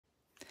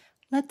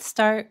Let's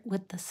start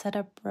with the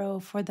setup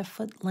row for the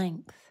foot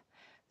length.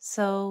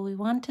 So we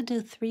want to do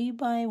 3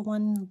 by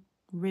 1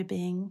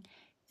 ribbing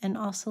and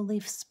also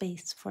leave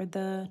space for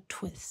the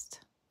twist.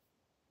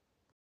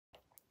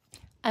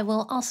 I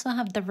will also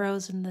have the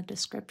rows in the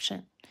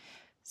description.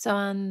 So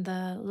on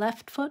the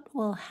left foot,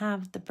 we'll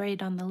have the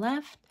braid on the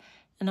left,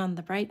 and on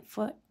the right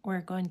foot, we're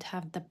going to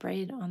have the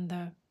braid on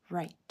the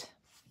right.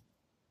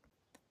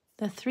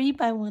 The 3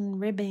 by 1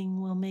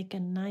 ribbing will make a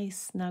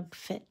nice snug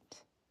fit.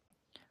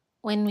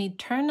 When we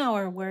turn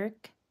our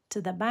work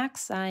to the back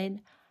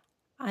side,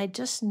 I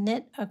just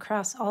knit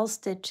across all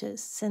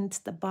stitches since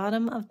the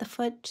bottom of the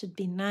foot should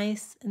be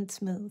nice and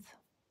smooth.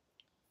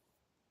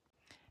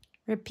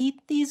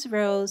 Repeat these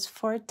rows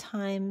 4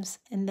 times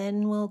and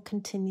then we'll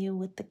continue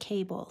with the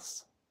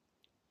cables.